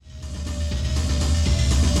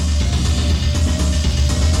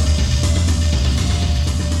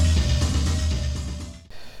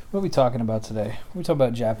are we talking about today? What are we talking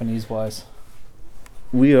about Japanese-wise?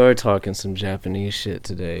 We are talking some Japanese shit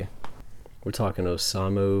today. We're talking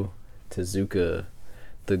Osamu Tezuka,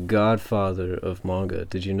 the godfather of manga.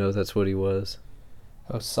 Did you know that's what he was?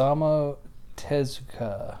 Osamu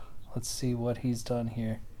Tezuka. Let's see what he's done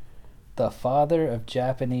here. The father of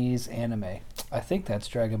Japanese anime. I think that's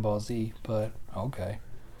Dragon Ball Z, but okay.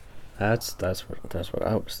 That's what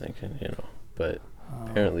I was thinking, But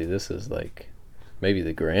apparently this is like maybe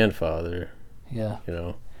the grandfather. Yeah.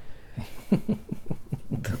 The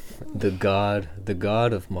god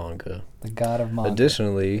of manga. The god of manga.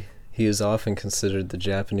 Additionally, he is often considered the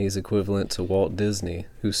Japanese equivalent to Walt Disney,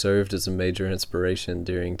 who served as a major inspiration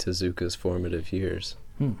during Tezuka's formative years.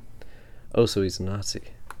 Oh, so he's a Nazi.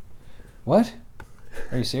 What?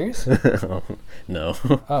 Are you serious? No.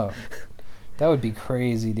 Oh, that would be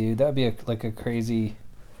crazy, dude. That would be a crazy...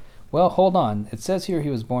 Well, hold on. It says here he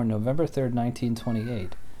was born November 3rd,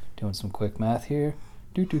 1928. Doing some quick math here.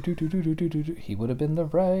 He would have been the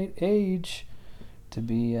right age to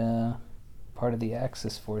be part of the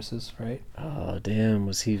Axis forces, right? Oh, damn.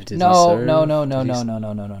 Did he serve? No. I'm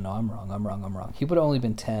wrong. He would have only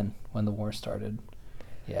been 10 when the war started.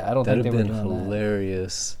 Yeah, I don't think they were doing that. That'd have been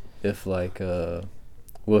hilarious if,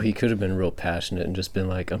 well, he could have been real passionate and just been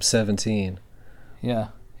like, I'm 17. Yeah.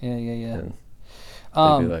 And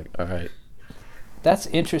they'd be like, all right. That's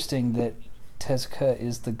interesting that Tezuka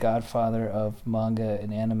is the godfather of manga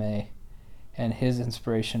and anime, and his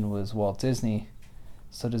inspiration was Walt Disney.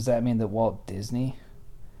 So does that mean that Walt Disney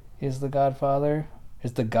is the godfather?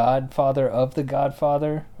 Is the godfather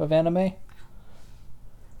of anime?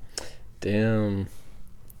 Damn.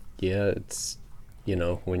 Yeah, it's,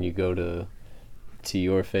 when you go to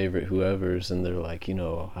your favorite whoever's and they're like,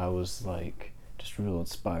 I was like just real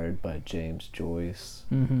inspired by James Joyce.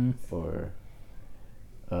 Mm-hmm. Or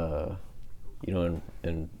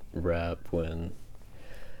in rap, when,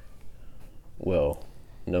 well,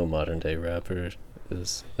 no modern day rapper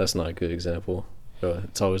that's not a good example.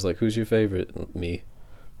 It's always like, who's your favorite? Me.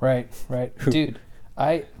 Right. Dude,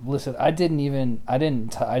 I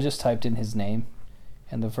just typed in his name,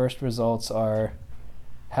 and the first results are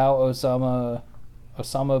how Osama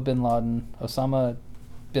bin Laden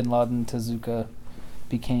Tezuka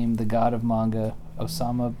became the god of manga.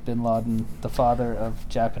 Osama bin Laden, the father of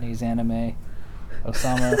Japanese anime.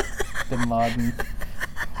 Osama bin Laden,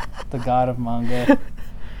 the god of manga.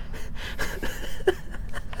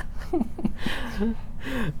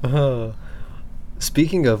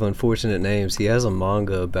 Speaking of unfortunate names, he has a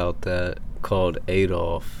manga about that called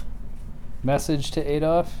Adolf. Message to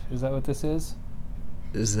Adolf? Is that what this is?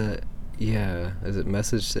 Is it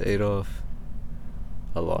Message to Adolf?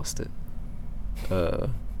 I lost it.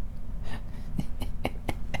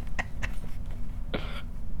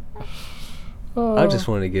 I just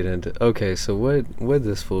want to get into... Okay, so what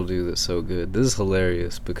this fool do that's so good? This is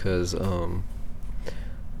hilarious because,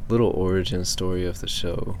 little origin story of the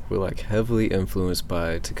show. We're heavily influenced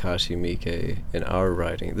by Takashi Miike in our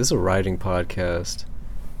writing. This is a writing podcast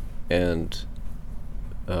and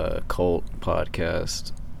cult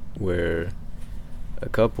podcast where a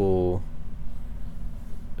couple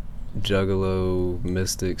juggalo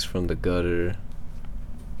mystics from the gutter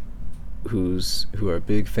who are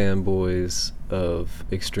big fanboys of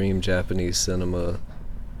extreme Japanese cinema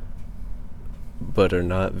but are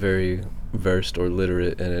not very versed or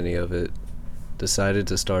literate in any of it, decided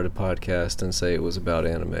to start a podcast and say it was about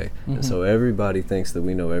anime. Mm-hmm. And so everybody thinks that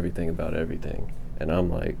we know everything about everything, and I'm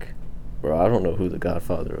like, bro, I don't know who the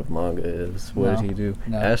godfather of manga is. What did he do?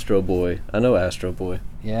 No. Astro Boy. I know Astro Boy.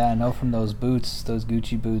 Yeah, I know from those boots, those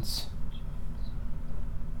Gucci boots.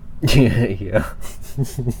 Yeah.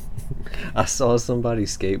 I saw somebody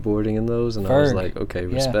skateboarding in those, and Ferg. I was like, okay,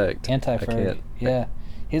 respect. Yeah, anti-Ferg. Yeah.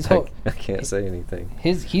 I can't say anything.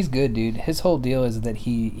 He's good, dude. His whole deal is that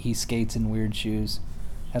he skates in weird shoes.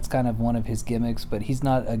 That's kind of one of his gimmicks, but he's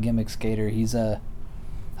not a gimmick skater.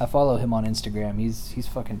 I follow him on Instagram. He's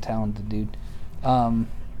fucking talented, dude.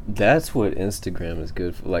 That's what Instagram is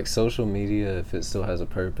good for. Social media, if it still has a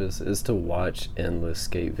purpose, is to watch endless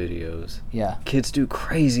skate videos. Yeah. Kids do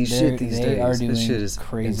crazy shit these days. They are doing this shit is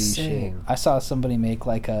crazy insane. shit. I saw somebody make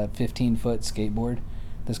a 15-foot skateboard.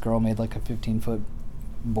 This girl made a 15-foot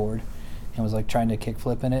board and was trying to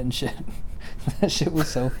kickflip in it and shit. That shit was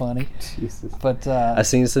so funny. Jesus. But I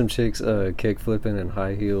seen some chicks kickflipping in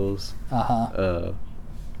high heels.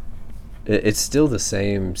 It's still the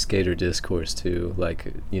same skater discourse too,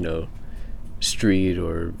 street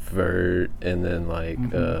or vert, and then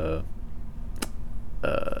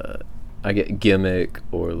I get gimmick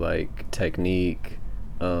or technique.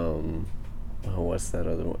 what's that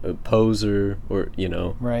other one? A poser, or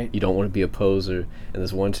Right. you don't want to be a poser. And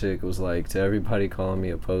this one chick was like, to everybody calling me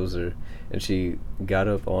a poser, and she got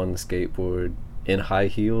up on the skateboard in high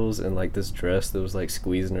heels and like this dress that was like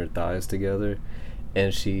squeezing her thighs together,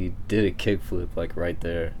 and she did a kickflip like right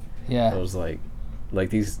there. Yeah. I was like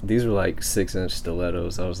these were like 6-inch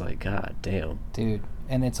stilettos. I was like, God damn, dude.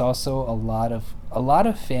 And it's also a lot of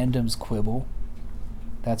fandoms quibble.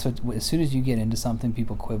 That's what, as soon as you get into something,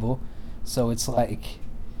 people quibble. So it's like,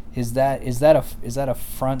 is that a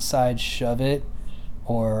front side shove it,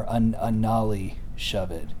 or a nollie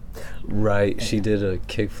shove it? right? She did a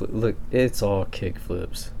kickflip. Look, it's all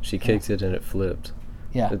kickflips. She kicked it and it flipped.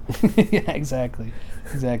 Yeah. Yeah, exactly.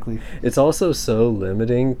 It's also so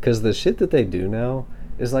limiting because the shit that they do now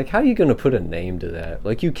is like, how are you going to put a name to that?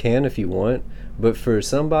 Like, you can if you want, but for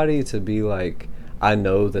somebody to be like, I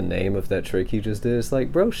know the name of that trick you just did, it's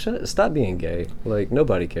like, bro, stop being gay. Like,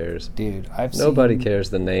 nobody cares. Dude, Nobody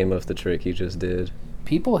cares the name of the trick you just did.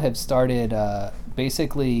 People have started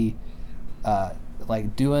basically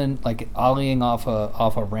like doing, like, ollieing off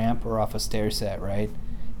a ramp or off a stair set, right?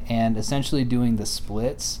 And essentially doing the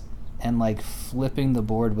splits and like flipping the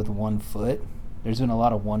board with one foot. There's been a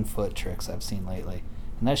lot of 1 foot tricks I've seen lately,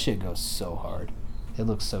 and that shit goes so hard. It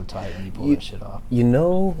looks so tight when you pull that shit off. You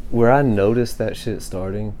know where I noticed that shit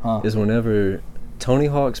starting is whenever Tony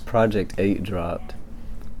Hawk's Project 8 dropped.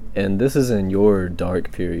 And this is in your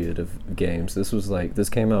dark period of games. This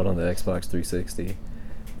came out on the Xbox 360.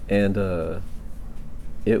 And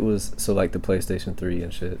it was, so like the PlayStation 3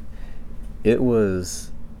 and shit. It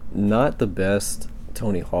was not the best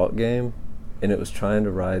Tony Hawk game, and it was trying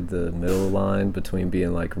to ride the middle line between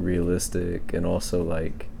being like realistic and also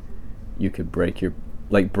like you could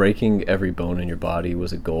breaking every bone in your body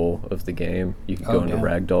was a goal of the game. You could go into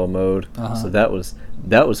ragdoll mode. So that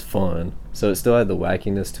was fun. So it still had the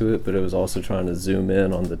wackiness to it, but it was also trying to zoom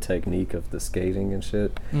in on the technique of the skating and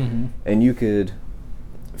shit. Mm-hmm. And you could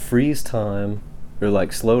freeze time or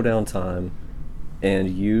like slow down time and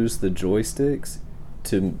use the joysticks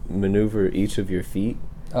to maneuver each of your feet.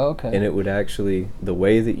 Oh, okay. And it would actually, the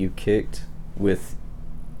way that you kicked with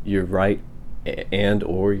your right and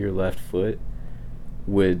or your left foot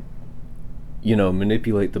would,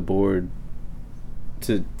 manipulate the board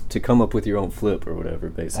to come up with your own flip or whatever,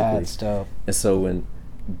 basically. That's dope. And so when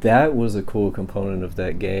that was a cool component of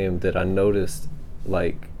that game that I noticed,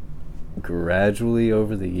 like, gradually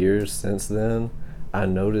over the years since then, I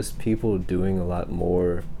noticed people doing a lot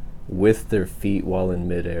more with their feet while in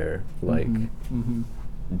midair, like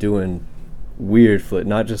doing weird flip,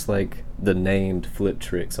 not just like the named flip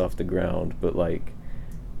tricks off the ground, but like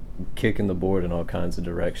kicking the board in all kinds of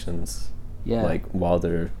directions. Yeah. Like while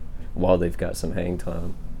they've got some hang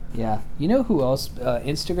time. Yeah. You know who else?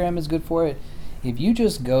 Instagram is good for it. If you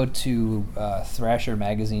just go to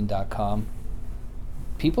thrashermagazine.com,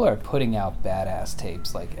 people are putting out badass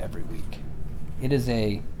tapes like every week. It is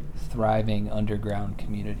a thriving underground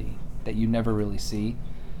community that you never really see,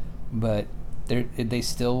 but they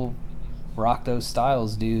still rock those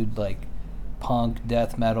styles, dude. Like punk,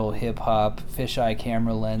 death metal, hip hop, fisheye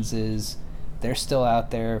camera lenses. They're still out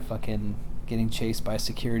there fucking getting chased by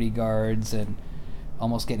security guards and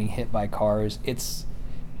almost getting hit by cars.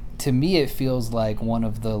 To me, it feels like one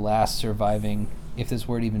of the last surviving, if this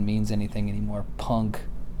word even means anything anymore, punk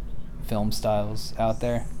film styles out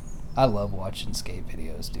there. I love watching skate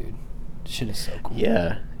videos, dude. Shit is so cool.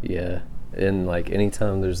 Yeah. And like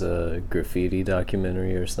anytime there's a graffiti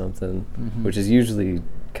documentary or something, which is usually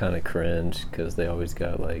kind of cringe because they always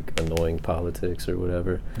got like annoying politics or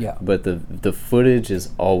whatever. Yeah. But the footage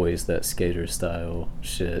is always that skater style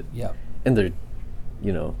shit. Yeah. And they're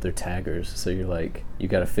taggers, so you're like, you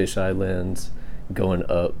got a fisheye lens going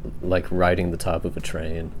up, like riding the top of a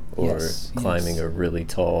train or climbing a really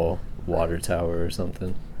tall water tower or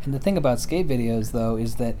something. And the thing about skate videos, though,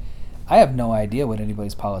 is that I have no idea what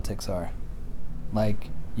anybody's politics are. Like,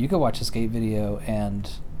 you could watch a skate video and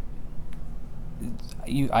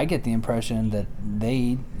I get the impression that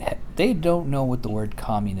they don't know what the word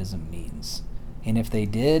communism means. And if they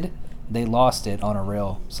did, they lost it on a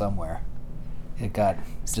rail somewhere. It got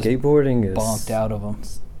just skateboarding is bonked out of them.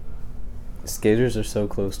 Skaters are so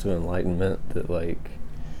close to enlightenment that like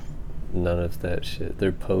none of that shit.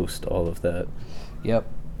 They're post all of that. Yep.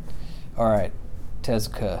 All right,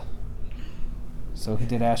 Tezuka. So he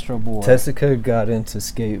did Astro Boy. Tezuka got into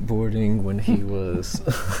skateboarding when he was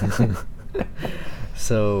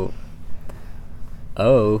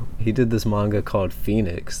he did this manga called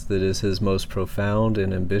Phoenix that is his most profound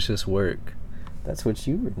and ambitious work. That's what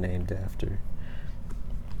you were named after.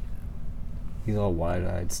 He's all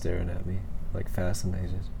wide-eyed staring at me, like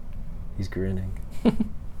fascinated. He's grinning.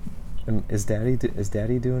 Is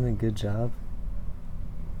Daddy doing a good job?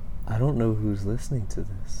 I don't know who's listening to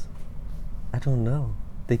this. I don't know.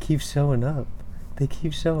 They keep showing up.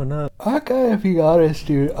 I gotta be honest,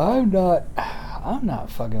 dude. I'm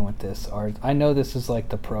not fucking with this art. I know this is like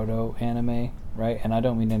the proto anime, right? And I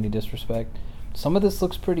don't mean any disrespect. Some of this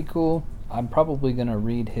looks pretty cool. I'm probably gonna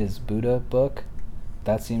read his Buddha book.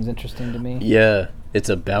 That seems interesting to me. Yeah, it's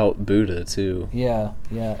about Buddha too. Yeah,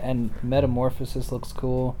 and Metamorphosis looks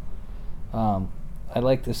cool. I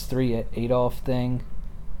like this 3 Adolf thing,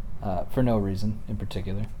 for no reason in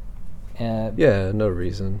particular. Yeah, no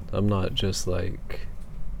reason. I'm not just like,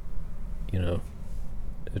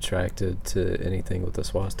 attracted to anything with a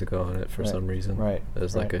swastika on it for some reason. Right.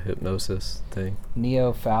 As like a hypnosis thing.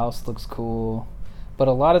 Neo Faust looks cool. But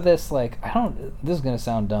a lot of this, like, this is going to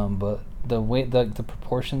sound dumb, but the way, the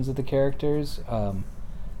proportions of the characters, I'm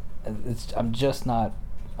not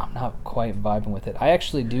quite vibing with it. I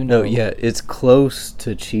actually do know. No, yeah, it's close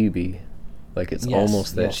to chibi. Like, it's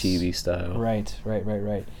almost that chibi style. Right.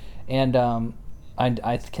 And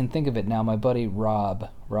I can think of it now. My buddy Rob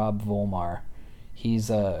Volmar, he was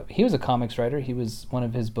a comics writer. One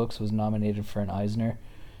of his books was nominated for an Eisner.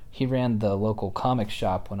 He ran the local comic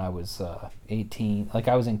shop when I was 18. Like,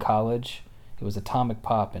 I was in college. It was Atomic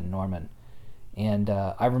Pop in Norman. And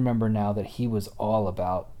I remember now that he was all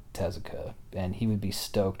about Tezuka, and he would be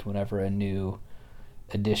stoked whenever a new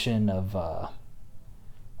edition of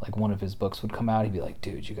like one of his books would come out. He'd be like,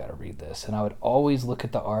 dude, you gotta read this. And I would always look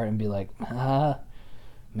at the art and be like,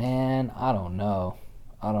 man, I don't know.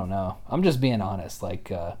 I'm just being honest.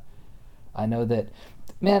 Like, I know that,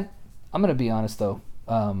 man, I'm gonna be honest though.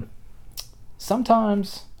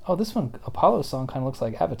 Sometimes, this one, Apollo song kind of looks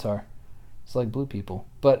like Avatar. It's like Blue People.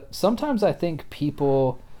 But sometimes I think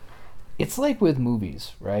people, it's like with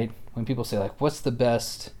movies, right? When people say like, what's the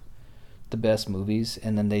best movies?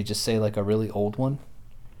 And then they just say like a really old one.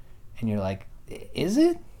 And you're like, is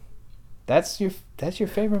it? That's your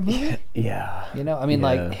favorite movie? Yeah. I mean,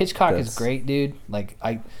 like, Hitchcock is great, dude. Like,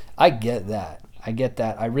 I get that.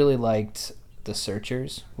 I really liked The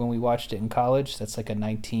Searchers when we watched it in college. That's like a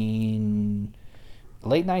late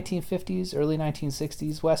 1950s, early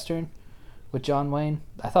 1960s Western with John Wayne.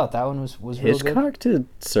 I thought that one was real good. Hitchcock did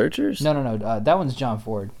Searchers? No. That one's John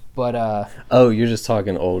Ford. But you're just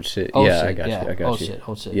talking old shit. Old yeah, shit, I got you.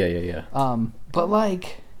 Old shit. Yeah. But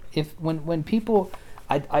like, when people,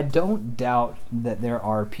 I don't doubt that there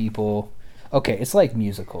are people. Okay, it's like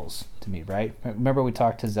musicals to me, right? Remember we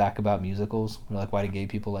talked to Zach about musicals? We're like, why do gay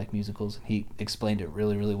people like musicals? He explained it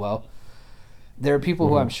really, really well. There are people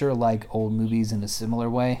who I'm sure like old movies in a similar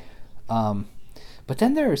way. But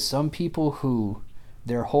then there are some people who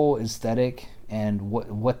their whole aesthetic and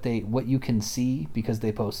what you can see because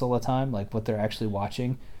they post all the time, like what they're actually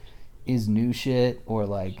watching, is new shit or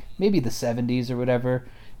like maybe the 70s or whatever.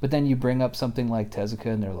 But then you bring up something like Tezuka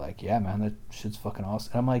and they're like, yeah, man, that shit's fucking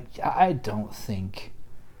awesome. And I'm like, I don't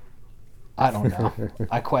know.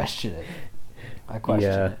 I question it.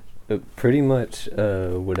 Pretty much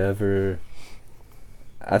whatever.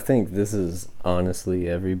 I think this is honestly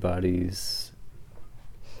everybody's,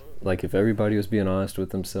 like, if everybody was being honest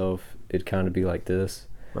with themselves, it'd kind of be like this.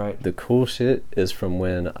 Right. The cool shit is from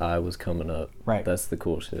when I was coming up. Right. That's the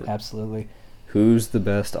cool shit. Absolutely. Who's the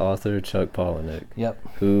best author? Chuck Palahniuk. Yep.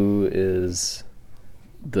 Who's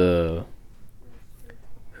the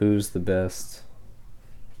best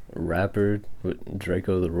rapper?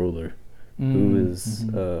 Draco the Ruler. Who is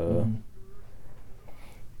the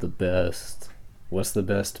best? What's the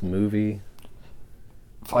best movie?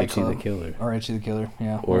 Fight Club. Itchy the Killer. Or Itchy the Killer,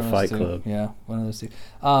 yeah. Or Fight Club. Yeah, one of those two.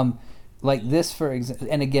 Like this, for example,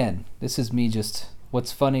 and again, this is me just,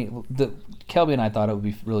 what's funny, Kelby and I thought it would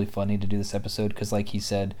be really funny to do this episode because, like he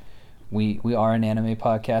said, we are an anime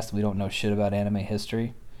podcast. We don't know shit about anime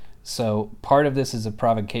history. So part of this is a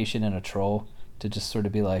provocation and a troll to just sort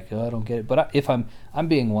of be like, oh, I don't get it. But if I'm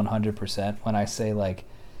being 100% when I say, like,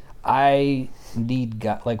 I need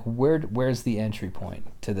where's the entry point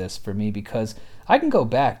to this for me? Because I can go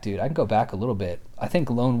back, dude. I can go back a little bit. I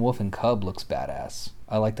think Lone Wolf and Cub looks badass.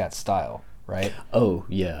 I like that style, right? Oh,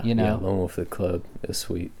 yeah. Yeah, Lone Wolf and Cub is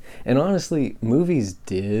sweet. And honestly, movies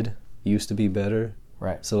used to be better.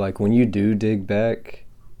 Right. So, like, when you do dig back,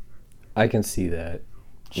 I can see that.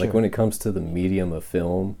 Sure. Like, when it comes to the medium of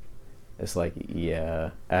film, it's like, yeah,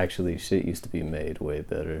 actually, shit used to be made way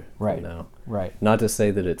better now. Right. Not to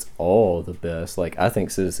say that it's all the best. Like, I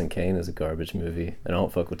think Citizen Kane is a garbage movie, and I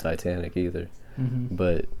don't fuck with Titanic either. Mm-hmm.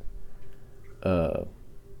 But,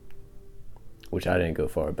 which I didn't go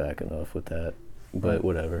far back enough with that. But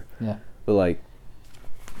whatever. Yeah. But, like,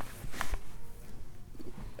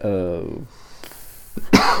 Oh.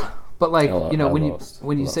 But like, I you know, when lost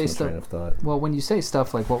you say my stuff, train of thought. well, when you say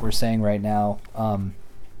stuff like what we're saying right now,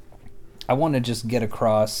 I want to just get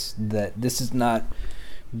across that this is not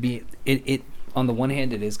it on the one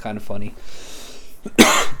hand it is kind of funny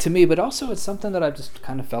to me, but also it's something that I've just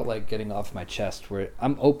kind of felt like getting off my chest, where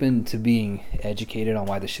I'm open to being educated on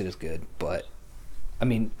why this shit is good, but I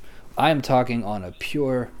mean, I am talking on a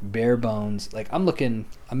pure bare bones, like I'm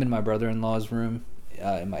in my brother-in-law's room,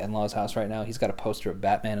 in my in-laws house right now. He's got a poster of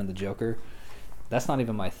Batman and the Joker. That's not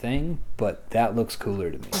even my thing, but that looks cooler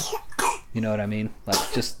to me. You know what I mean?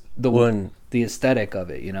 Like just the aesthetic of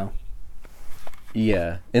it, you know?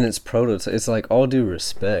 Yeah, and it's prototype. It's like all due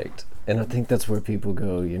respect, and I think that's where people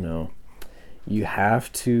go. You know, you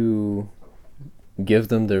have to give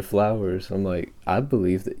them their flowers. I'm like, I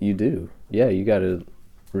believe that you do. Yeah, you got to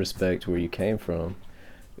respect where you came from,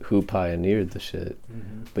 who pioneered the shit,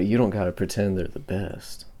 but you don't got to pretend they're the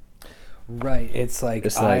best. Right. It's like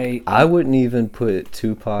I wouldn't even put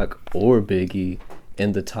Tupac or Biggie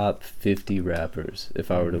in the top 50 rappers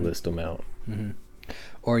if I were to list them out. Mm-hmm.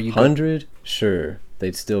 Or you 100, sure,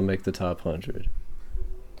 they'd still make the top 100.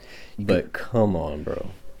 But come on,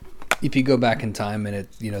 bro. If you go back in time and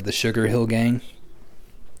the Sugar Hill Gang,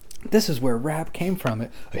 this is where rap came from.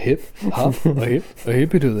 A hip hop, a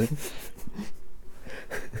hippie to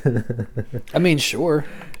it. I mean, sure,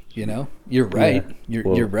 you're right. Yeah.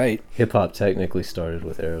 You're right. Hip hop technically started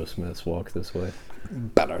with Aerosmith's "Walk This Way."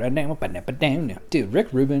 Dude,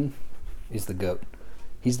 Rick Rubin is the GOAT.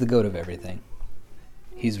 He's the GOAT of everything.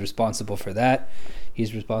 He's responsible for that.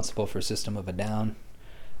 He's responsible for System of a Down.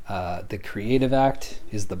 The Creative Act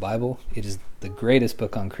is the Bible. It is the greatest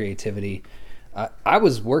book on creativity. I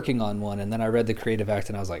was working on one, and then I read the Creative Act,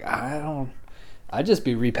 and I was like, I'd just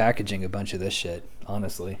be repackaging a bunch of this shit,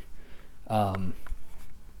 honestly. I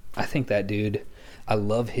think that dude, I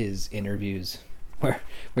love his interviews where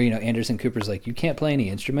Anderson Cooper's like, you can't play any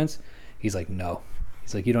instruments? He's like, no.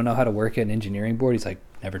 He's like, you don't know how to work an engineering board? He's like,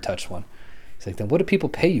 never touched one. He's like, then what do people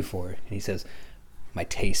pay you for? And he says, my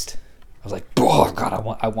taste. I was like, oh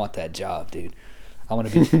God, I want that job, dude. I want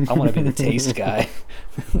to be the taste guy,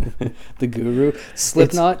 the guru.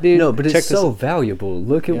 Slipknot, dude. No, but it's so valuable.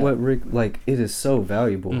 Look at what Rick, like, it is so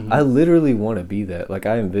valuable. Mm-hmm. I literally want to be that. Like,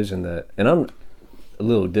 I envision that, and I'm a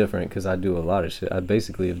little different because I do a lot of shit. I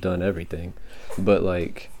basically have done everything, but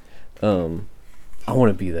like, I want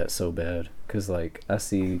to be that so bad. Cause like I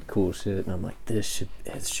see cool shit and I'm like, it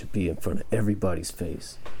should be in front of everybody's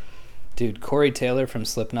face. Dude, Corey Taylor from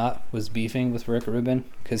Slipknot was beefing with Rick Rubin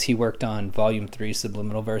because he worked on Volume 3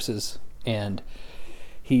 Subliminal Verses, and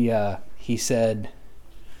he said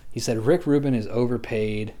Rick Rubin is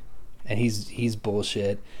overpaid and he's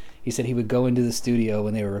bullshit. He said he would go into the studio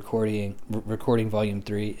when they were recording Volume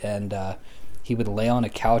 3, and he would lay on a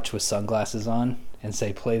couch with sunglasses on and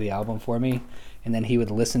say, play the album for me. And then he would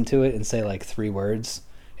listen to it and say like 3 words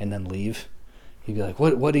and then leave. He'd be like,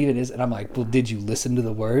 what even is it? And I'm like, well, did you listen to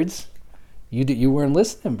the words? You weren't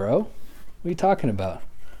listening, bro. What are you talking about?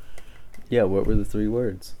 Yeah, what were the 3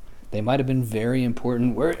 words? They might have been very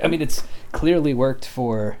important words. I mean, it's clearly worked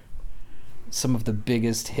for some of the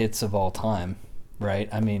biggest hits of all time, right?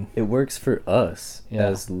 I mean, it works for us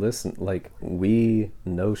as like we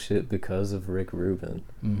know shit because of Rick Rubin.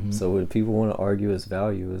 Mm-hmm. So when people want to argue his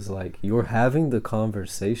value, is like, you're having the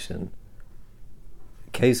conversation.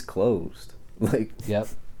 Case closed. Like, yep.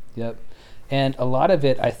 And a lot of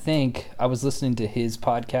it, I think, I was listening to his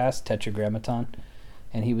podcast, Tetragrammaton,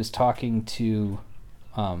 and he was talking to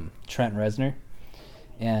Trent Reznor,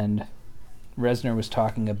 and Reznor was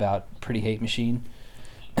talking about Pretty Hate Machine.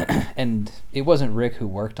 And it wasn't Rick who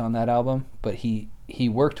worked on that album, but he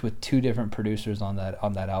worked with 2 different producers on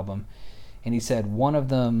that album, and he said one of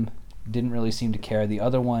them didn't really seem to care. The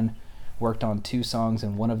other one worked on 2 songs,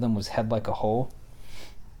 and one of them was Head Like a Hole.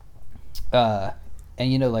 And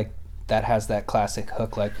like that has that classic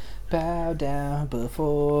hook, like bow down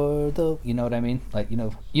before the, you know what I mean? Like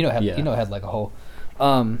Head Like a Hole.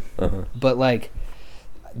 But like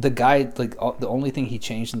the guy, like the only thing he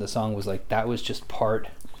changed in the song was like that was just part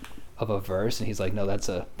of a verse, and he's like, no, that's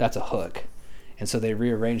a hook. And so they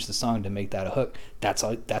rearranged the song to make that a hook. That's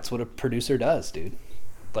what a producer does, dude.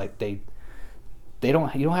 Like you don't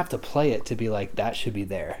have to play it to be like that should be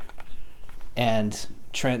there. And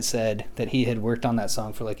Trent said that he had worked on that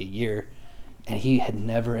song for like a year, and he had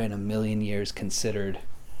never in a million years considered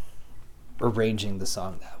arranging the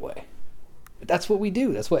song that way. But that's what we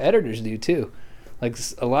do. That's what editors do too. Like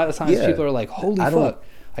a lot of times people are like, holy fuck,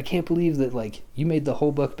 I can't believe that like you made the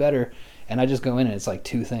whole book better. And I just go in and it's like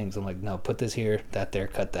 2 things. I'm like, no, put this here, that there,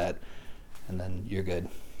 cut that, and then you're good.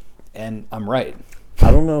 And I'm right.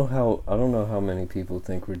 I don't know how many people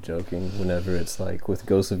think we're joking whenever it's like with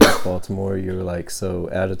Ghost of East Baltimore. You're like, so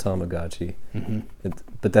add a Tamagotchi,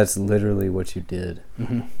 but that's literally what you did.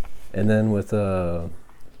 And then with what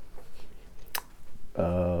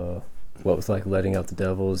was like letting out the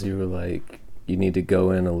devils, you were like, you need to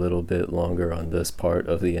go in a little bit longer on this part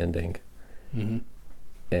of the ending,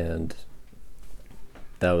 and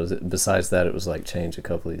that was it. Besides that, it was like change a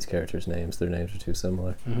couple of these characters' names. Their names are too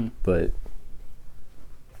similar, but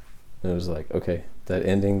it was like, okay, that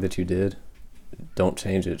ending that you did, don't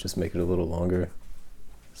change it, just make it a little longer.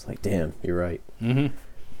 It's like, damn, you're right.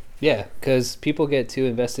 Yeah, because people get too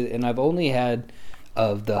invested, and I've only had,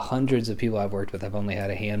 of the hundreds of people I've worked with, I've only had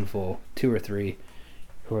a handful, 2 or 3,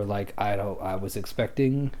 who are like, I was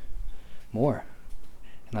expecting more.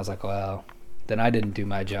 And I was like, well, then I didn't do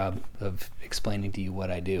my job of explaining to you what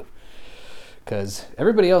I do. Because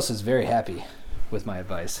everybody else is very happy with my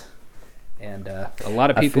advice. And a lot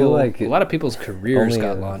of people, like a lot of people's careers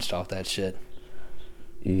got launched off that shit.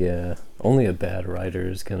 Yeah, only a bad writer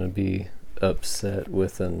is going to be upset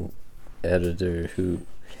with an editor who,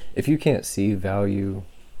 if you can't see value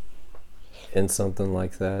in something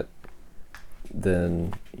like that,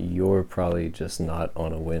 then you're probably just not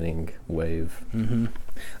on a winning wave.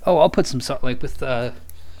 Oh, I'll put some like with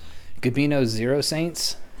Gabino's Zero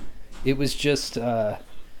Saints. It was just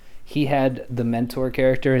he had the mentor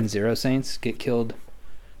character in Zero Saints get killed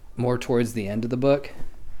more towards the end of the book,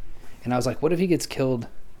 and I was like, what if he gets killed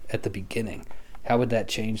at the beginning? How would that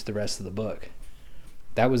change the rest of the book?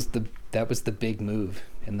 That was the big move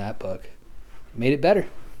in that book. Made it better,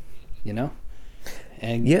 you know?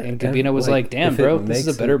 And Gabino was like, damn, bro, this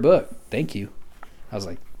is a better book. Thank you. I was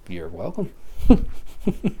like, you're welcome.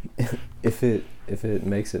 If it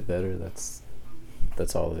makes it better, that's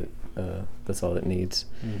all it needs.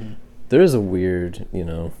 There is a weird, you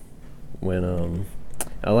know, when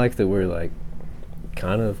I like that we're like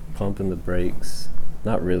kind of pumping the brakes,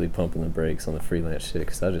 not really pumping the brakes on the freelance shit,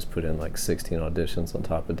 because I just put in like 16 auditions on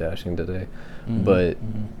top of Dashing today. But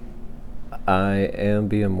I am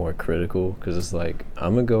being more critical, because it's like,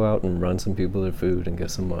 I'm gonna go out and run some people their food and get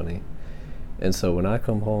some money. And so when I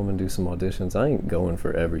come home and do some auditions, I ain't going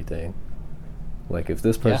for everything. Like, if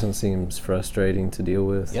this person seems frustrating to deal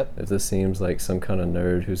with, if this seems like some kind of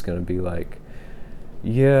nerd who's gonna be like,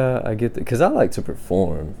 yeah, I get that, because I like to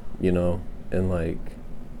perform, you know, and like,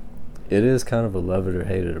 it is kind of a love it or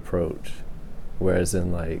hate it approach. Whereas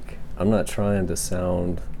in like, I'm not trying to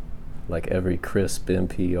sound like every crisp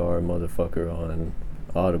NPR motherfucker on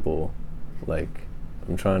Audible. Like,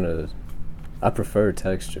 I prefer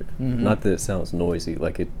texture. Not that it sounds noisy.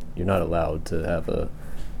 Like, you're not allowed to have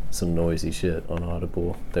some noisy shit on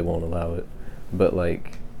Audible. They won't allow it. But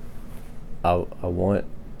like, I want,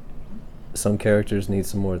 some characters need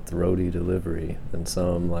some more throaty delivery, and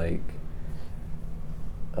some like,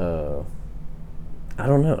 I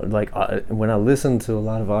don't know, like when I listen to a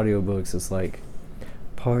lot of audiobooks, it's like,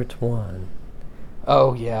 part 1.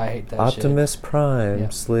 Oh yeah, I hate that Optimus shit. Prime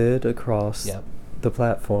slid across the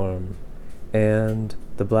platform, and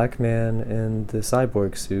the black man in the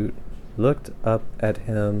cyborg suit looked up at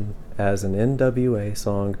him as an NWA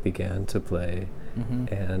song began to play,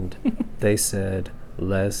 and they said,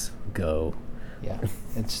 let's go. Yeah,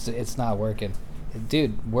 it's not working.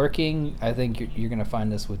 Dude, working, I think you're going to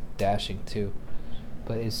find this with Dashing too.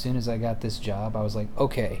 But as soon as I got this job, I was like,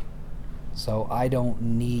 okay, so I don't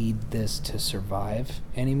need this to survive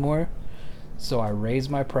anymore. So I raised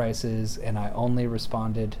my prices, and I only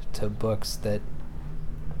responded to books that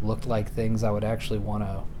looked like things I would actually want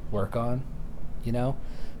to work on, you know?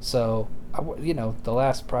 So, the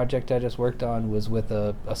last project I just worked on was with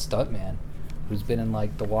a stuntman who's been in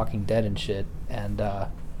like The Walking Dead and shit, and I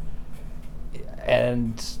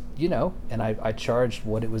charged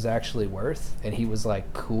what it was actually worth, and he was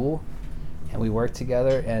like, cool, and we worked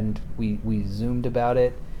together, and we zoomed about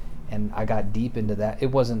it, and I got deep into that.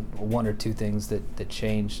 It wasn't 1 or 2 things that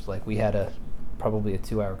changed. Like, we had probably a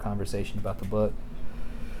 2-hour conversation about the book,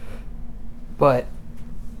 but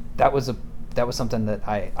that was something that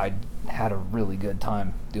I had a really good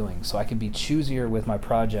time doing. So I can be choosier with my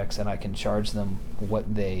projects, and I can charge them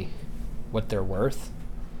what they're worth.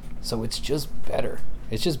 So it's just better.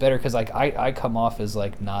 It's just better because like I come off as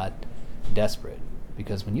like not desperate,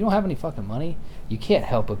 because when you don't have any fucking money, you can't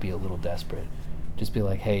help but be a little desperate. Just be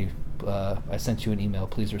like, hey, I sent you an email,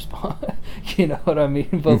 please respond. You know what I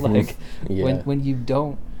mean? But like, when you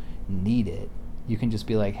don't need it, you can just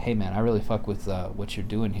be like, hey man, I really fuck with what you're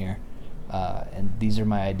doing here, and these are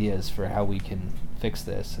my ideas for how we can fix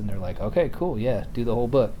this. And they're like, okay, cool, yeah, do the whole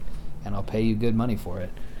book, and I'll pay you good money for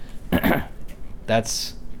it.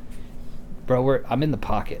 That's bro, I'm in the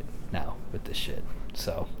pocket now with this shit,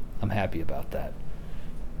 so I'm happy about that.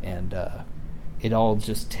 And it all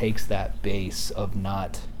just takes that base of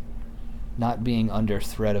not being under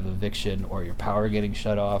threat of eviction or your power getting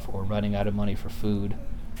shut off or running out of money for food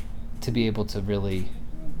to be able to really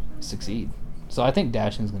succeed. So I think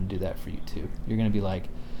dashing's going to do that for you too. You're going to be like,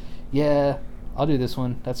 yeah, I'll do this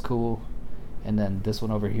one, that's cool, and then this one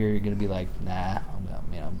over here you're going to be like, nah,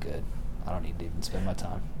 I'm good, I don't need to even spend my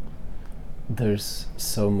time. There's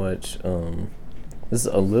so much. This is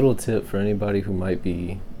a little tip for anybody who might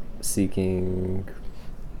be seeking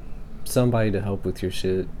somebody to help with your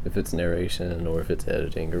shit, if it's narration or if it's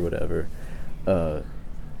editing or whatever.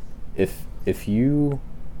 If you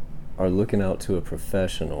are looking out to a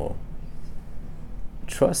professional,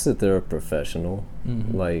 trust that they're a professional.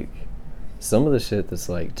 Mm-hmm. Like, some of the shit that's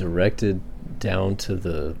like directed down to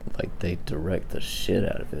the, like, they direct the shit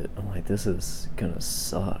out of it, I'm like, this is gonna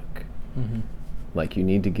suck. Mm-hmm. Like, you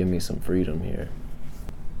need to give me some freedom here.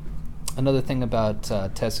 Another thing about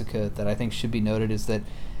Tezuka that I think should be noted is that,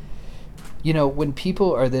 you know, when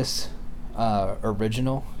people are this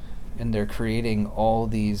original and they're creating all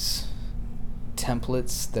these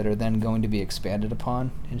templates that are then going to be expanded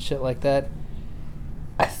upon and shit like that,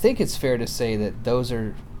 I think it's fair to say that those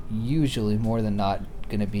are usually more than not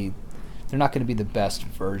going to be, they're not going to be the best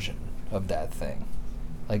version of that thing.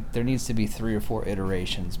 Like, there needs to be 3 or 4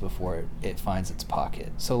 iterations before it finds its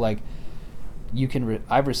pocket. So, like, you can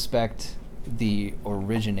I respect the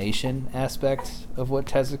origination aspect of what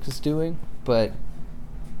Tezuka's doing, but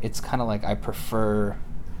it's kind of like I prefer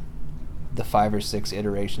the 5 or 6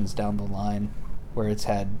 iterations down the line where it's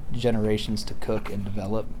had generations to cook and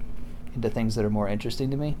develop into things that are more interesting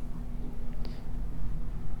to me.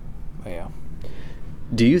 But yeah.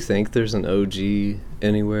 Do you think there's an OG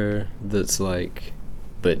anywhere that's like,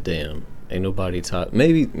 but damn, ain't nobody top?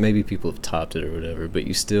 Maybe people have topped it or whatever, but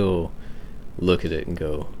you still look at it and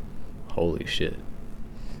go, holy shit.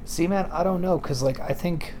 See, man, I don't know, because like I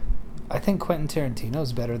think Quentin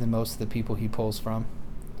Tarantino's better than most of the people he pulls from.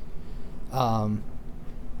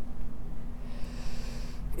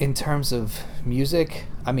 In terms of music,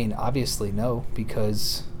 I mean, obviously no,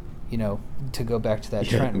 because, you know, to go back to that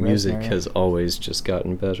Trent Reznor, music has always just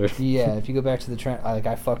gotten better. Yeah, if you go back to the Trent,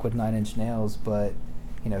 I fuck with Nine Inch Nails, but,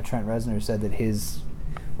 you know, Trent Reznor said that his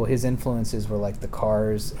influences were like the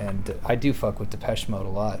Cars, and I do fuck with Depeche Mode a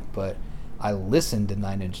lot, but I listened to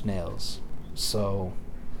Nine Inch Nails, so,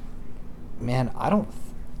 man, I don't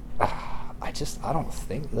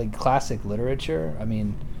think, like, classic literature, I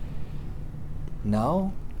mean,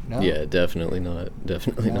 no. Yeah, definitely not.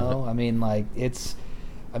 No, I mean, like,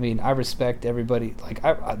 I respect everybody. Like,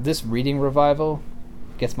 this reading revival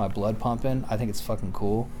gets my blood pumping. I think it's fucking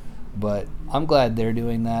cool. But I'm glad they're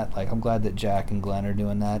doing that. Like, I'm glad that Jack and Glenn are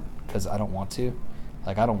doing that, because I don't want to.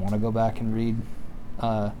 Like, I don't want to go back and read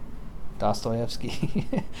Dostoevsky.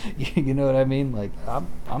 You know what I mean? Like,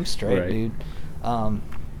 I'm straight, right, dude.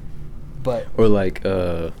 But or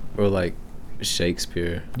like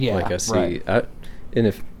Shakespeare. Yeah, like I see, right. And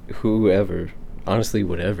if whoever, honestly,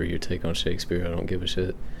 whatever your take on Shakespeare, I don't give a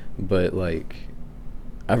shit. But like,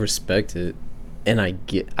 I respect it, and I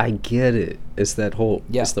get it. It's that whole,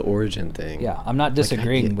 it's the origin thing. Yeah, I'm not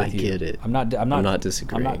disagreeing with you. I get it. I'm not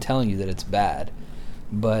disagreeing. I'm not telling you that it's bad,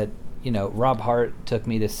 but you know, Rob Hart took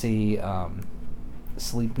me to see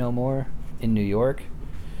Sleep No More in New York,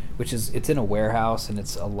 which is, it's in a warehouse and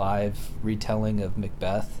it's a live retelling of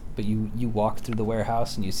Macbeth, but you walk through the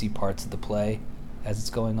warehouse and you see parts of the play as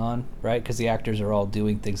it's going on, right? Because the actors are all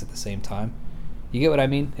doing things at the same time. You get what I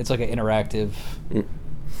mean? It's like an interactive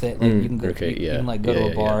thing. Like you can go, you can like go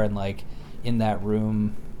to a bar and like in that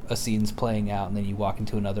room a scene's playing out, and then you walk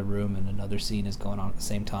into another room and another scene is going on at the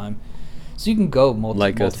same time. So you can go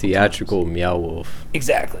multiple a theatrical times. Meow Wolf.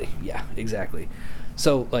 Exactly. Yeah. Exactly.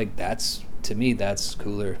 So like that's, to me, that's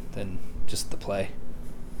cooler than just the play.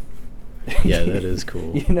 Yeah, that is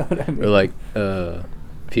cool. You know what I mean? Or like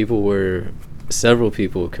several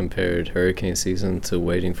people compared Hurricane Season to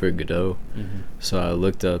Waiting for Godot. Mm-hmm. So I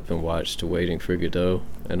looked up and watched Waiting for Godot,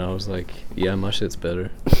 and I was like, yeah, my shit's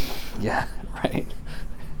better. Yeah, right.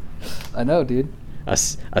 I know, dude. I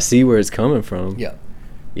see where it's coming from. Yeah.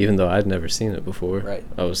 Even though I'd never seen it before. Right.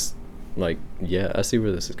 I was like, yeah, I see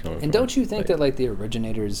where this is coming from. And don't you think that like the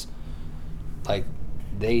originators, like,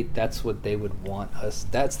 that's what they would want us,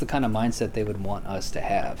 that's the kind of mindset they would want us to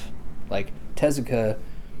have. Like Tezuka,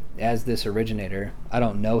 as this originator, I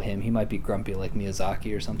don't know him, he might be grumpy like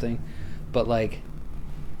Miyazaki or something, but like,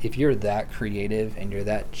 if you're that creative and you're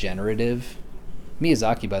that generative,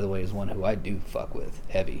 Miyazaki, by the way, is one who I do fuck with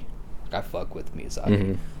heavy. I fuck with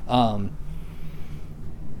Miyazaki. Mm-hmm.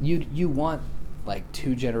 you want like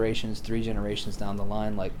 2 generations, 3 generations down the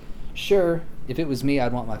line. Like, sure, if it was me,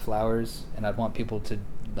 I'd want my flowers, and I'd want people to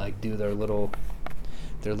like do their little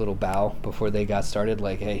bow before they got started.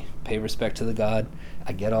 Like, hey, pay respect to the god.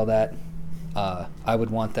 I get all that. I would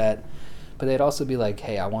want that, but they'd also be like,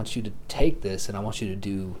 hey, I want you to take this and I want you to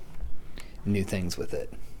do new things with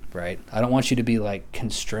it, right? I don't want you to be like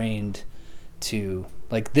constrained to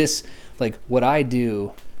like this, like what I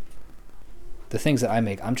do, the things that I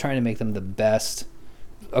make, I'm trying to make them the best.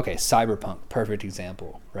 Okay, Cyberpunk, perfect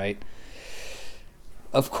example, right?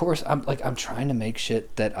 Of course, I'm trying to make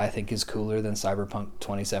shit that I think is cooler than Cyberpunk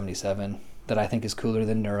 2077, that I think is cooler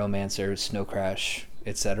than Neuromancer, Snow Crash,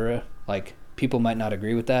 etc. Like, people might not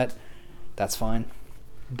agree with that. That's fine.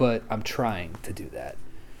 But I'm trying to do that.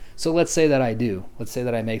 So let's say that I do. Let's say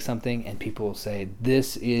that I make something and people say,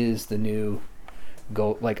 this is the new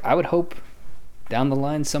goal. Like, I would hope down the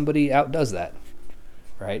line somebody outdoes that,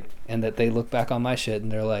 right? And that they look back on my shit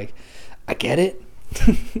and they're like, I get it.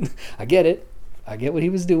 I get it. I get what he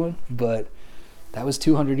was doing, but that was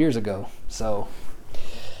 200 years ago. So,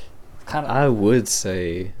 kind of. I would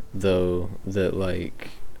say, though, that, like,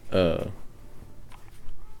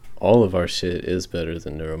 all of our shit is better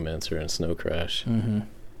than Neuromancer and Snow Crash. Mm-hmm.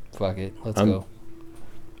 Fuck it. Let's go.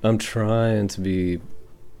 I'm trying to be,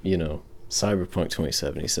 Cyberpunk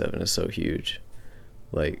 2077 is so huge.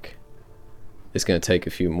 Like, it's going to take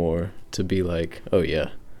a few more to be like, oh, yeah,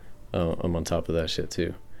 I'm on top of that shit,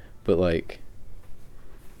 too. But, like,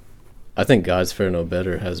 I think God's Fair No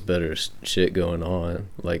Better has better shit going on,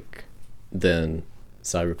 like, than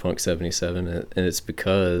Cyberpunk 77, and it's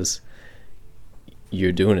because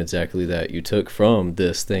you're doing exactly that. You took from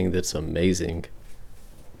this thing that's amazing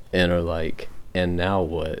and are like, and now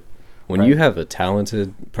what? When you have a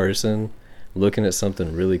talented person looking at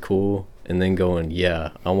something really cool and then going, yeah,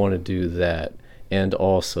 I want to do that, and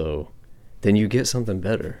also, then you get something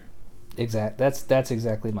better. That's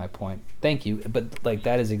exactly my point. Thank you. But like,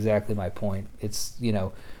 that is exactly my point. It's,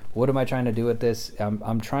 what am I trying to do with this?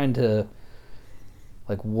 I'm trying to,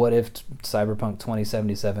 like, what if Cyberpunk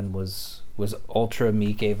 2077 was ultra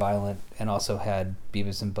meek violent and also had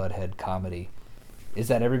Beavis and Butthead comedy? Is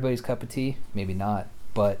that everybody's cup of tea? Maybe not,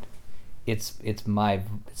 but it's my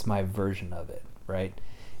version of it, right?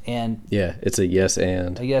 And yeah, it's a yes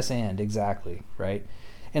and exactly, right?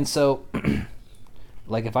 And so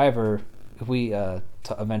like, if we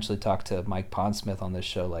eventually talk to Mike Pondsmith on this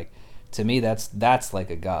show, like, to me that's like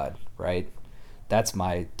a god, right? That's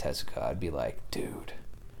my Tezuka. I'd be like, dude,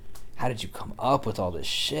 how did you come up with all this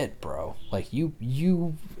shit, bro? Like, you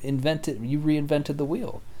reinvented the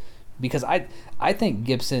wheel. Because I think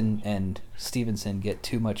Gibson and Stevenson get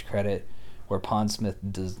too much credit where Pondsmith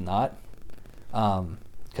does not.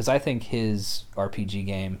 Because I think his RPG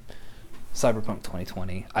game, Cyberpunk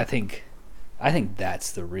 2020, I think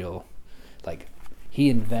that's the real, like, he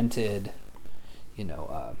invented,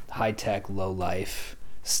 high tech, low life,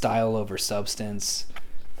 style over substance,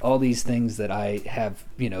 all these things that I have,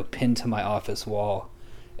 pinned to my office wall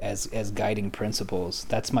as guiding principles.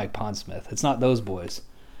 That's Mike Pondsmith. It's not those boys,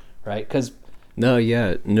 right? Because no,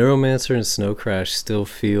 yeah, Neuromancer and Snow Crash still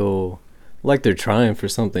feel like they're trying for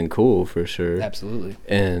something cool, for sure. Absolutely.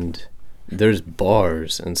 And there's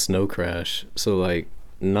bars in Snow Crash, so, like,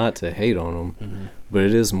 not to hate on them, mm-hmm. but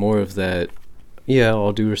it is more of that, yeah,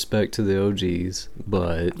 all due respect to the OGs,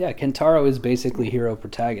 but... Yeah, Kentaro is basically hero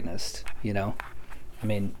protagonist, I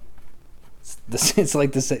mean, it's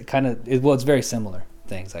like this kind of... Well, it's very similar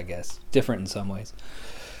things, I guess. Different in some ways.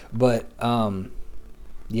 But,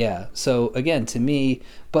 yeah, so, again, to me...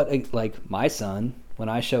 But, like, my son, when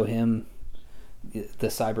I show him the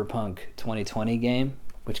Cyberpunk 2020 game,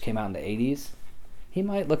 which came out in the 80s, he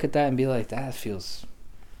might look at that and be like, that feels...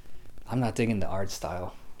 I'm not digging the art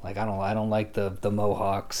style. Like, I don't like the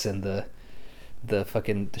mohawks and the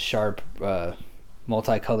fucking sharp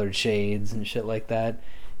multicolored shades and shit like that.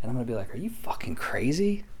 And I'm gonna be like, are you fucking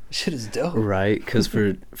crazy? This shit is dope. Right, because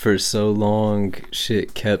for so long,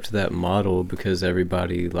 shit kept that model because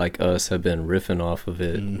everybody like us have been riffing off of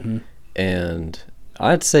it. Mm-hmm. And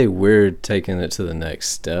I'd say we're taking it to the next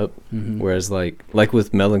step. Mm-hmm. Whereas like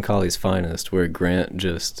with Melancholy's Finest, where Grant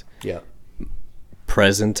just... Yeah.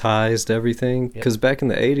 presentized everything, because back in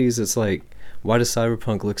the 80s it's like, why does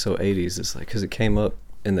Cyberpunk look so 80s? It's like, because it came up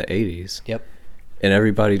in the 80s. Yep. And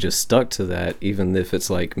everybody just stuck to that. Even if it's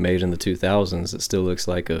like made in the 2000s, it still looks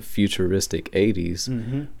like a futuristic 80s.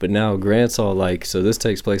 Mm-hmm. But now Grant's all like, so this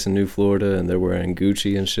takes place in New Florida and they're wearing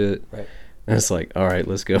Gucci and shit, right? And it's like, all right,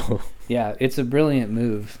 let's go. Yeah, it's a brilliant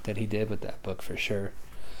move that he did with that book, for sure.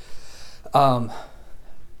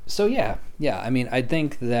 So yeah, I mean, I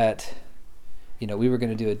think that we were going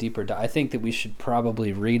to do a deeper dive. I think that we should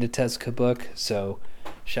probably read a Tezuka book. So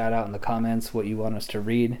shout out in the comments what you want us to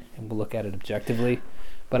read, and we'll look at it objectively.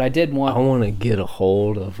 But I want to get a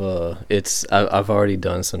hold of I've already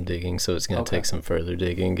done some digging, so it's going to take some further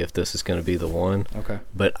digging if this is going to be the one. Okay.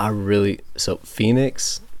 But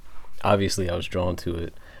Phoenix, obviously I was drawn to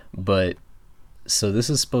it, but so this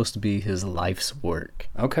is supposed to be his life's work.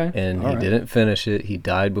 Okay. And he didn't finish it. He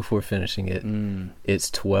died before finishing it. It's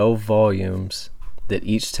 12 volumes that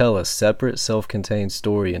each tell a separate self-contained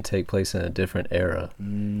story and take place in a different era.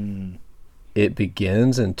 It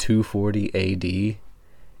begins in 240 AD.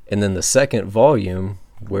 And then the second volume,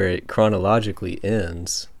 where it chronologically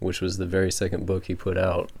ends, which was the very second book he put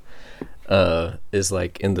out, is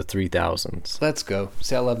like in the 3000s. Let's go.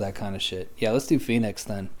 See, I love that kind of shit. Yeah, let's do Phoenix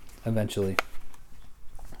then, eventually.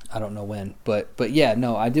 I don't know when, but yeah,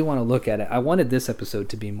 no, I do want to look at it. I wanted this episode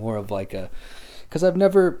to be more of like because I've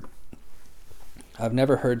never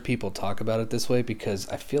heard people talk about it this way, because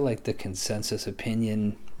I feel like the consensus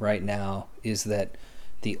opinion right now is that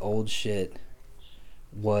the old shit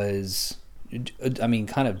was, I mean,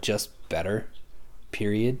 kind of just better,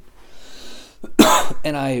 period.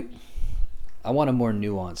 And I want a more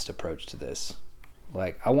nuanced approach to this.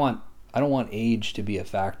 Like, I don't want age to be a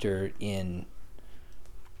factor in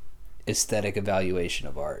aesthetic evaluation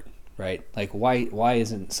of art, right? Like, why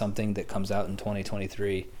isn't something that comes out in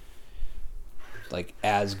 2023 like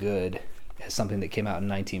as good as something that came out in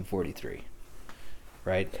 1943,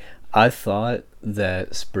 right? I thought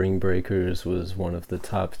that Spring Breakers was one of the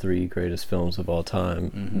top 3 greatest films of all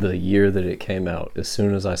time. The year that it came out, as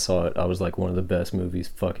soon as I saw it, I was like, one of the best movies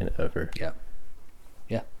fucking ever.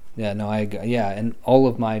 Yeah, no, and all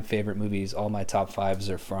of my favorite movies, all my top 5s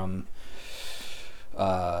are from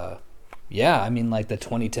I mean, like the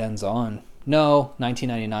 2010s on. No,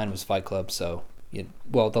 1999 was Fight Club, so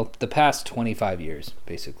the past 25 years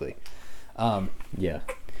basically.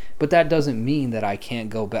 But that doesn't mean that I can't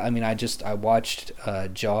go back. I mean, I watched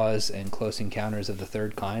Jaws and Close Encounters of the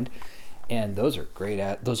Third Kind, and those are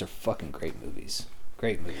those are fucking great movies.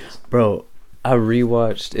 Great movies. Bro, I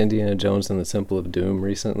rewatched Indiana Jones and the Temple of Doom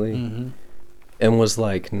recently, and was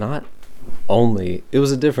like, not only, it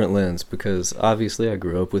was a different lens, because obviously I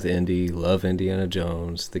grew up with Indy, love Indiana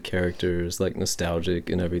Jones, the characters, like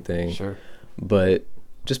nostalgic and everything. Sure. But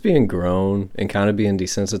just being grown and kind of being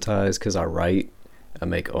desensitized, because I write, I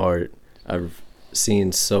make art, I've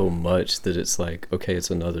seen so much that it's like, okay,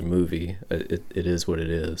 it's another movie. It is what it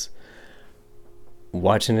is.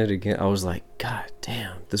 Watching it again, I was like, God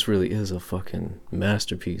damn, this really is a fucking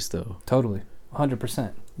masterpiece, though. Totally.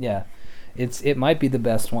 100%. Yeah. It might be the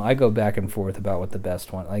best one. I go back and forth about what the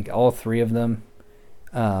best one. Like, all 3 of them,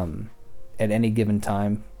 at any given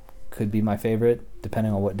time, could be my favorite,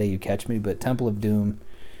 depending on what day you catch me. But Temple of Doom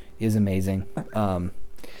is amazing.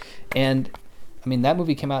 And I mean, that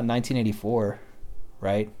movie came out in 1984,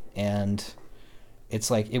 right? And it's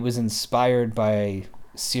like, it was inspired by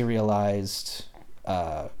serialized,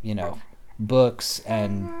 books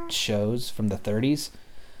and shows from the 30s.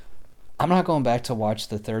 I'm not going back to watch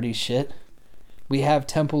the 30s shit. We have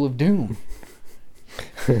Temple of Doom.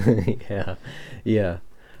 Yeah.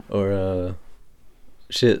 Or,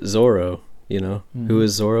 Zorro, Who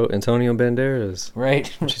is Zorro? Antonio Banderas. Right.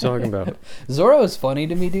 What you talking about? Zorro is funny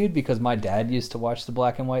to me, dude, because my dad used to watch the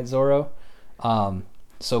black and white Zorro.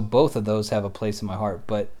 So both of those have a place in my heart.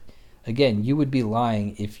 But again, you would be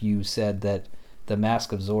lying if you said that The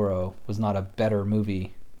Mask of Zorro was not a better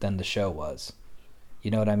movie than the show was.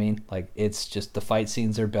 You know what I mean? Like, it's just, the fight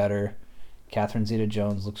scenes are better. Catherine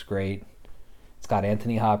Zeta-Jones looks great. It's got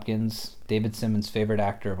Anthony Hopkins, David Simmons' favorite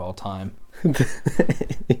actor of all time.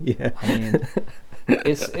 Yeah. I mean,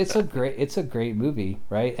 it's a great movie,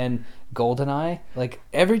 right? And GoldenEye, like,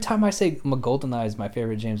 every time I say GoldenEye is my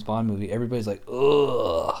favorite James Bond movie, everybody's like,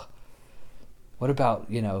 ugh. What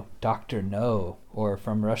about, Dr. No or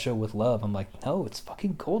From Russia with Love? I'm like, no, it's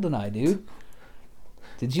fucking GoldenEye, dude.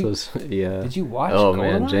 Did you watch Oh, GoldenEye?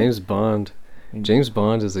 man, James Bond. James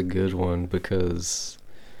Bond is a good one, because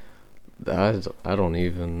I'd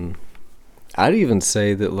even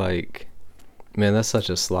say that, like, man, that's such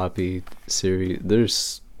a sloppy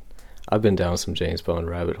series. I've been down some James Bond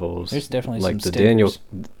rabbit holes. There's definitely like some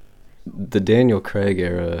the Daniel Craig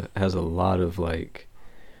era has a lot of, like,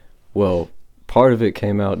 part of it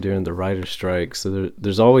came out during the writer's strike, so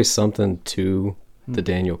there's always something to the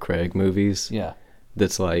Daniel Craig movies. Yeah.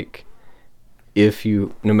 That's like,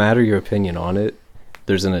 no matter your opinion on it,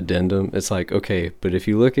 there's an addendum. It's like, okay, but if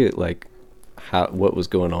you look at, like, what was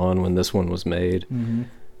going on when this one was made,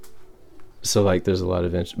 so, like, there's a lot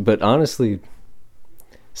of but honestly,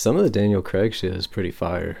 some of the Daniel Craig shit is pretty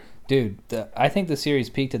fire. Dude, I think the series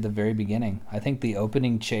peaked at the very beginning. I think the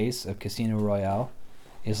opening chase of Casino Royale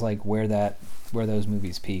is like where those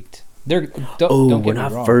movies peaked. Don't get when me I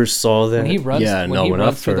wrong. first saw that, When he runs,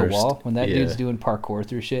 through the wall, when that yeah. dude's doing parkour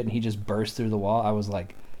through shit and he just bursts through the wall, I was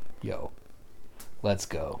like, "Yo, let's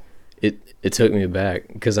go." It took me back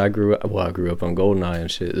because I grew up on GoldenEye and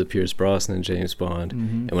shit, the Pierce Brosnan and James Bond,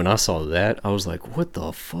 and when I saw that, I was like, "What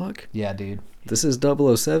the fuck?" Yeah, dude. This is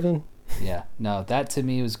 007? Yeah, no, that to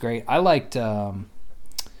me was great. I liked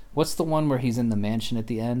what's the one where he's in the mansion at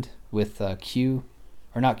the end with Q,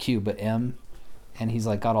 or not Q, but M, and he's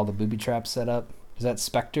like got all the booby traps set up. Is that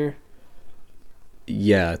Spectre?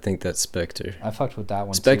 Yeah, I think that's Spectre. I fucked with that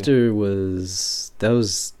one. Spectre too.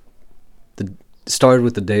 Started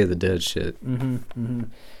with the Day of the Dead shit.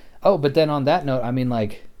 Oh, but then on that note, I mean,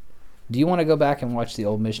 like, do you want to go back and watch the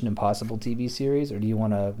old Mission Impossible TV series, or do you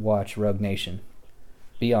want to watch Rogue Nation?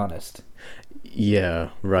 Be honest. Yeah,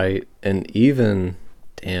 right. And even,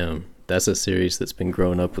 damn, that's a series that's been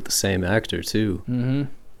growing up with the same actor too.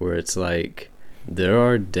 Where it's like, there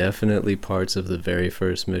are definitely parts of the very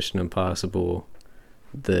first Mission Impossible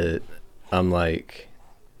that I'm like,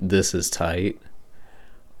 this is tight,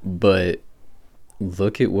 but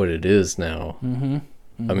look at what it is now.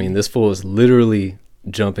 I mean, this fool is literally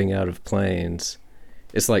jumping out of planes.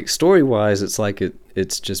 It's like, story-wise, it's like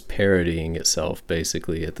it's just parodying itself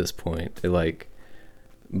basically at this point.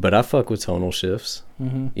 But I fuck with tonal shifts.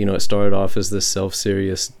 You know, it started off as this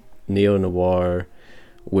self-serious neo-noir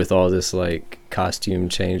with all this like costume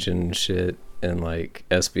changing shit and like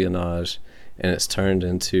espionage, and it's turned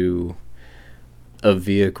into a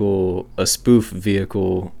spoof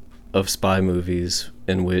vehicle of spy movies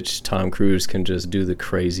in which Tom Cruise can just do the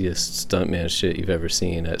craziest stuntman shit you've ever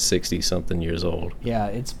seen at 60 something years old. Yeah,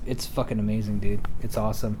 it's fucking amazing, dude. It's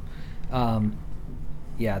awesome.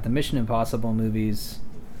 Yeah, the Mission Impossible movies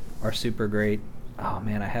are super great. Oh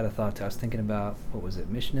man, I had a thought too. I was thinking about, what was it?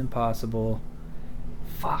 Mission Impossible.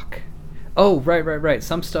 Fuck. Oh, right.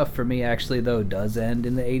 Some stuff for me actually though does end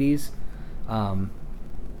in the 80s.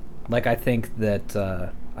 Like I think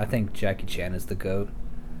Jackie Chan is the GOAT.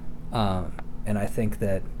 And I think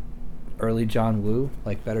that early John Woo,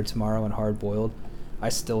 like Better Tomorrow and Hard Boiled, I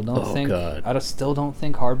still don't think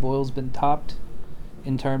Hard Boiled's been topped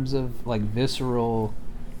in terms of like visceral,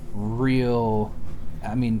 real.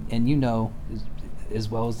 I mean, and you know as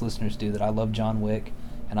well as listeners do that I love John Wick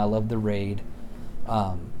and I love The Raid,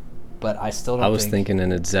 but I still don't. I was thinking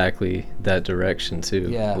in exactly that direction too.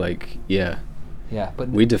 Yeah. Like yeah. Yeah, but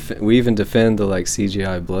we even defend the like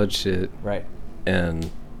CGI blood shit. Right.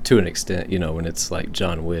 And to an extent, you know, when it's like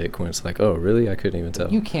John Wick, when it's like, oh really, I couldn't even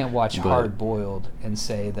tell. You can't watch Hard Boiled and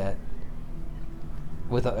say that,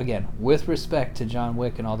 with respect to John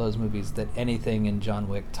Wick and all those movies, that anything in John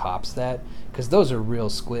Wick tops that, because those are real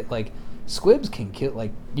squibs can kill,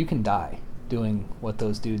 like you can die doing what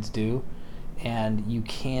those dudes do, and you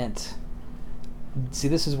can't. See,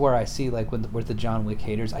 this is where I see like with the John Wick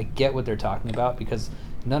haters, I get what they're talking about, because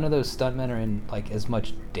none of those stuntmen are in like as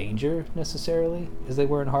much danger necessarily as they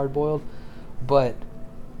were in Hard Boiled, but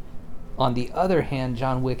on the other hand,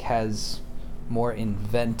 John Wick has more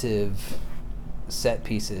inventive set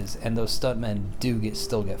pieces, and those stuntmen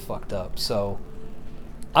still get fucked up. So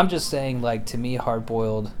I'm just saying, like, to me, Hard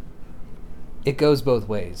Boiled, it goes both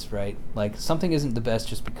ways, right? Like, something isn't the best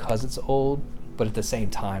just because it's old, but at the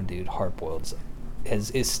same time, dude, Hard Boiled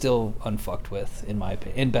is still unfucked with, in my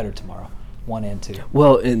opinion. In Better Tomorrow 1 and 2.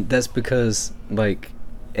 Well, and that's because like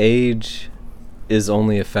age is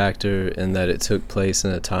only a factor in that it took place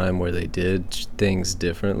in a time where they did things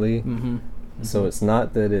differently. So it's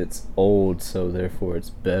not that it's old, so therefore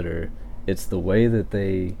it's better. It's the way that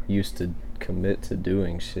they used to commit to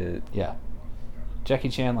doing shit. Yeah. Jackie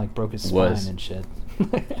Chan like broke his spine and shit.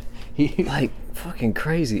 He like fucking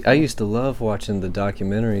crazy. I used to love watching the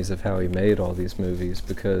documentaries of how he made all these movies,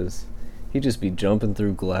 because he'd just be jumping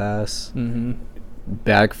through glass,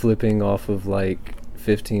 backflipping off of like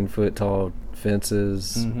 15-foot tall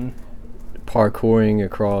fences, parkouring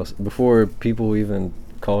across, before people even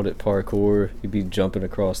called it parkour, he'd be jumping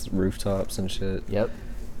across the rooftops and shit. Yep.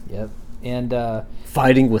 And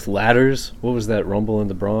fighting with ladders. What was that, Rumble in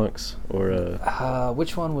the Bronx? Or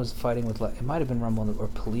which one was fighting with it might have been Rumble or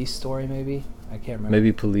Police Story, maybe. I can't remember.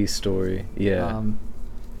 Maybe Police Story. Yeah.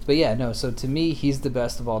 But yeah, no, so to me, he's the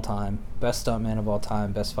best of all time, best stuntman of all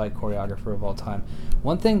time, best fight choreographer of all time.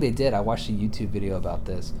 One thing they did, I watched a YouTube video about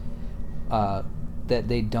this, that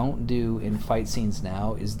they don't do in fight scenes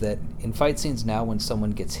now, is that in fight scenes now, when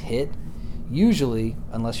someone gets hit, usually,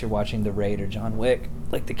 unless you're watching The Raid or John Wick,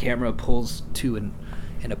 like the camera pulls to an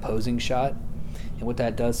opposing shot, and what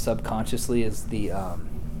that does subconsciously is the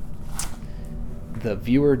the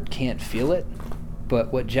viewer can't feel it.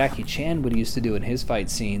 But what Jackie Chan would used to do in his fight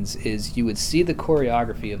scenes is you would see the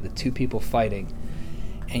choreography of the two people fighting,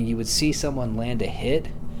 and you would see someone land a hit,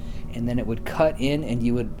 and then it would cut in, and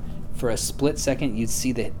you would, for a split second, you'd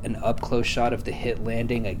see an up-close shot of the hit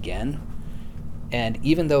landing again. And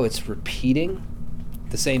even though it's repeating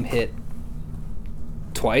the same hit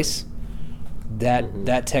twice,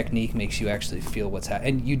 that technique makes you actually feel what's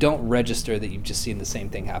happening. And you don't register that you've just seen the same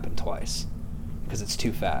thing happen twice because it's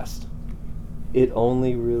too fast. You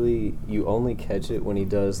only catch it when he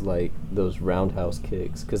does like those roundhouse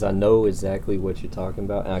kicks, because I know exactly what you're talking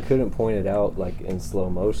about, and I couldn't point it out like in slow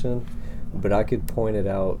motion, but I could point it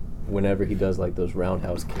out whenever he does like those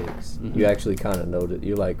roundhouse kicks. You actually kind of know that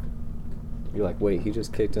you're like, wait, he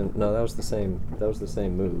just kicked him. No, that was the same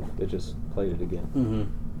move. It just played it again.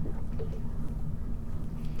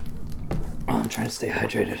 Oh, I'm trying to stay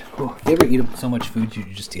hydrated. Oh, you ever eat so much food you're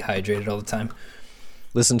just dehydrated all the time?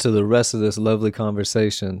 Listen to the rest of this lovely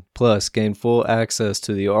conversation, plus gain full access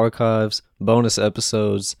to the archives, bonus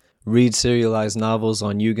episodes, read serialized novels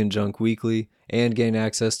on Yugen Junk Weekly, and gain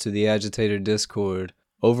access to the Agitator Discord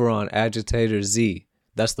over on Agitator Z.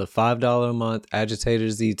 That's the $5 a month Agitator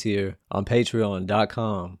Z tier on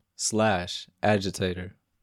patreon.com/agitator.